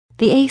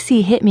The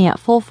AC hit me at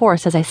full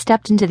force as I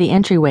stepped into the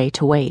entryway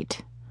to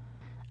wait.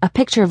 A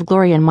picture of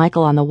Gloria and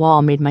Michael on the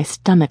wall made my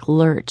stomach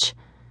lurch.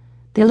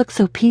 They looked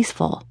so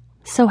peaceful,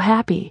 so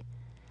happy.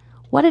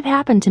 What had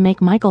happened to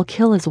make Michael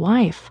kill his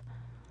wife?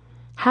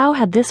 How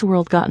had this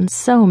world gotten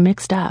so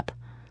mixed up?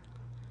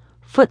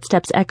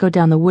 Footsteps echoed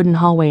down the wooden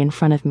hallway in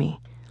front of me.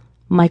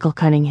 Michael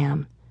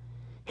Cunningham.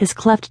 His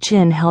cleft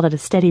chin held at a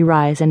steady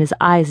rise, and his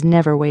eyes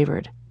never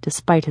wavered,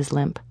 despite his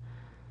limp.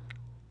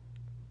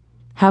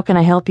 "How can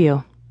I help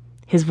you?"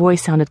 His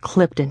voice sounded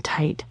clipped and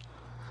tight.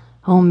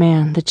 Oh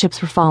man, the chips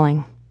were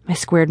falling. I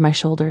squared my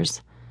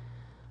shoulders.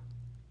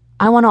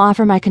 "I want to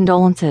offer my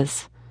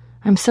condolences.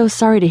 I'm so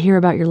sorry to hear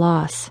about your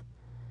loss."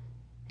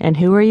 "And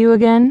who are you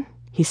again?"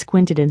 He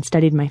squinted and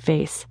studied my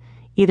face.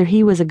 Either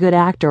he was a good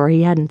actor or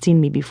he hadn't seen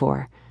me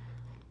before.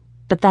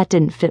 But that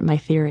didn't fit my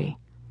theory.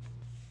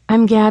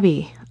 "I'm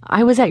Gabby.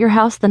 I was at your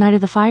house the night of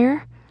the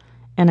fire,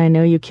 and I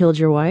know you killed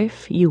your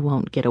wife. You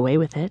won't get away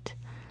with it."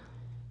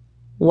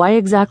 "Why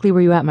exactly were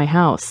you at my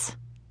house?"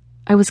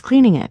 "I was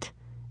cleaning it,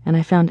 and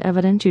I found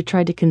evidence you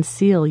tried to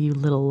conceal, you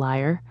little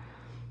liar."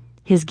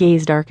 His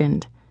gaze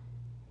darkened.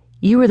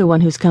 "You were the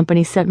one whose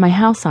company set my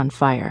house on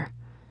fire."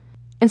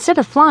 Instead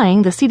of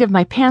flying, the seat of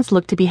my pants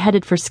looked to be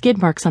headed for skid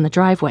marks on the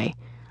driveway.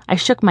 I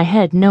shook my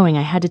head, knowing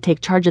I had to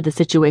take charge of the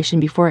situation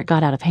before it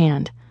got out of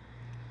hand.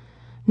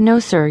 "No,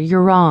 sir,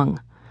 you're wrong.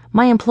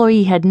 My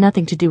employee had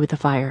nothing to do with the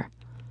fire."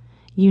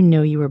 "You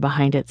know you were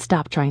behind it.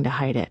 Stop trying to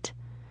hide it."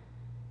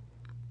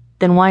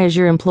 "Then why is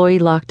your employee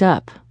locked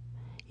up?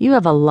 You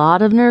have a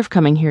lot of nerve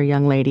coming here,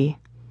 young lady."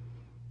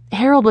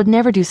 "Harold would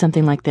never do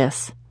something like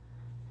this."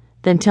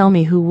 "Then tell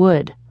me who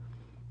would."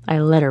 I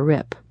let her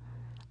rip.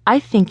 "I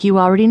think you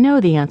already know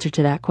the answer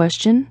to that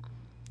question."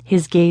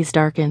 His gaze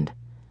darkened.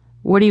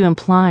 "What are you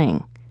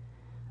implying?"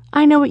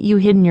 "I know what you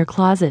hid in your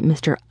closet,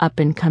 Mr.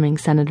 Up-and-Coming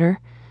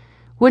Senator.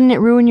 Wouldn't it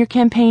ruin your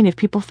campaign if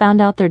people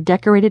found out their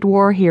decorated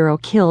war hero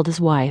killed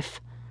his wife?"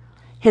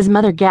 His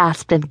mother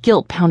gasped and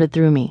guilt pounded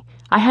through me.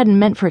 I hadn't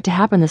meant for it to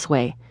happen this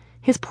way.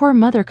 His poor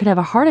mother could have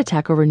a heart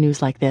attack over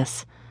news like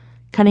this.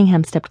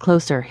 Cunningham stepped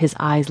closer, his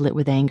eyes lit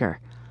with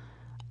anger.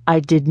 "I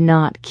did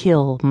not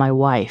kill my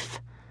wife."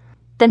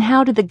 "Then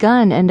how did the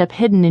gun end up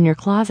hidden in your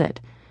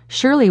closet?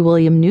 Surely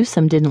William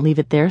Newsom didn't leave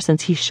it there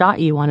since he shot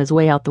you on his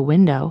way out the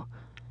window."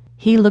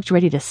 He looked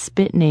ready to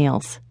spit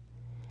nails.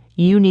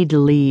 "You need to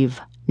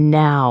leave.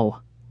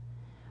 Now."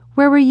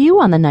 "Where were you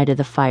on the night of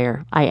the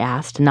fire?" I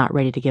asked, not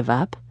ready to give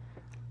up.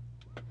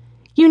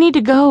 "You need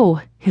to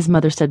go," his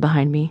mother said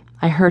behind me.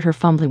 I heard her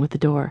fumbling with the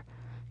door.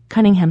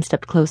 Cunningham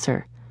stepped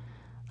closer.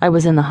 "I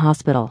was in the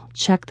hospital.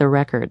 Check the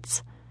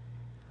records."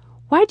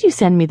 "Why'd you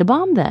send me the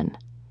bomb then?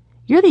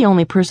 You're the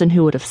only person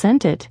who would have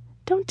sent it.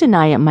 Don't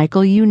deny it,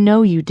 Michael. You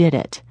know you did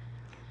it."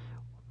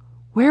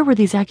 Where were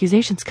these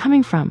accusations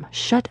coming from?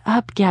 Shut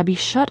up, Gabby,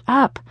 shut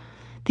up.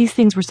 These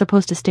things were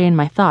supposed to stay in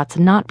my thoughts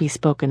and not be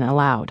spoken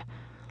aloud.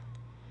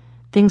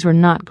 Things were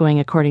not going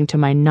according to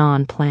my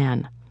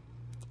non-plan.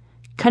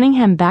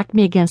 Cunningham backed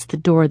me against the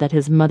door that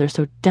his mother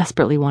so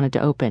desperately wanted to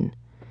open.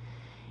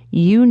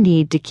 "You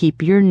need to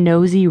keep your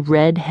nosy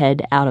red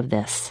head out of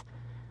this."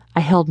 I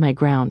held my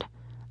ground.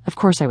 Of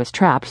course I was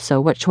trapped, so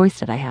what choice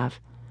did I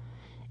have?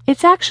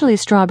 "It's actually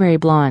strawberry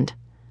blonde."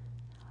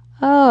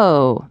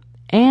 "Oh,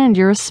 and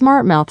you're a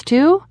smart mouth,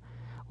 too?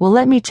 Well,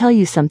 let me tell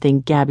you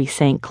something, Gabby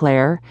St.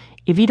 Clair.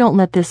 If you don't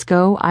let this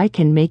go, I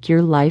can make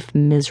your life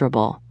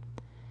miserable."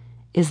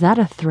 "Is that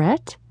a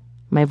threat?"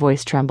 My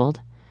voice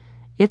trembled.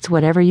 "It's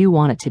whatever you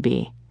want it to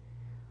be."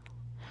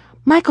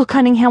 "Michael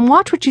Cunningham,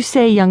 watch what you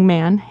say, young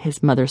man,"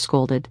 his mother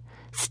scolded.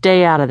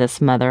 "Stay out of this,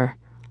 Mother."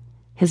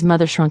 His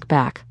mother shrunk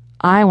back.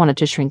 I wanted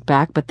to shrink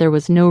back, but there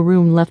was no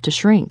room left to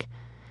shrink.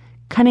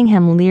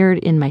 Cunningham leered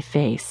in my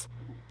face.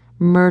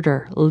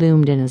 Murder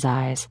loomed in his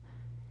eyes.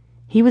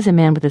 He was a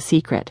man with a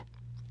secret.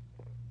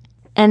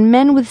 And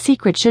men with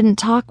secrets shouldn't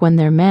talk when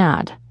they're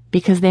mad,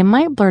 because they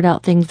might blurt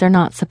out things they're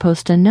not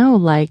supposed to know,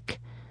 like,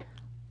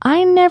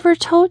 "I never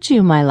told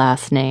you my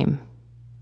last name."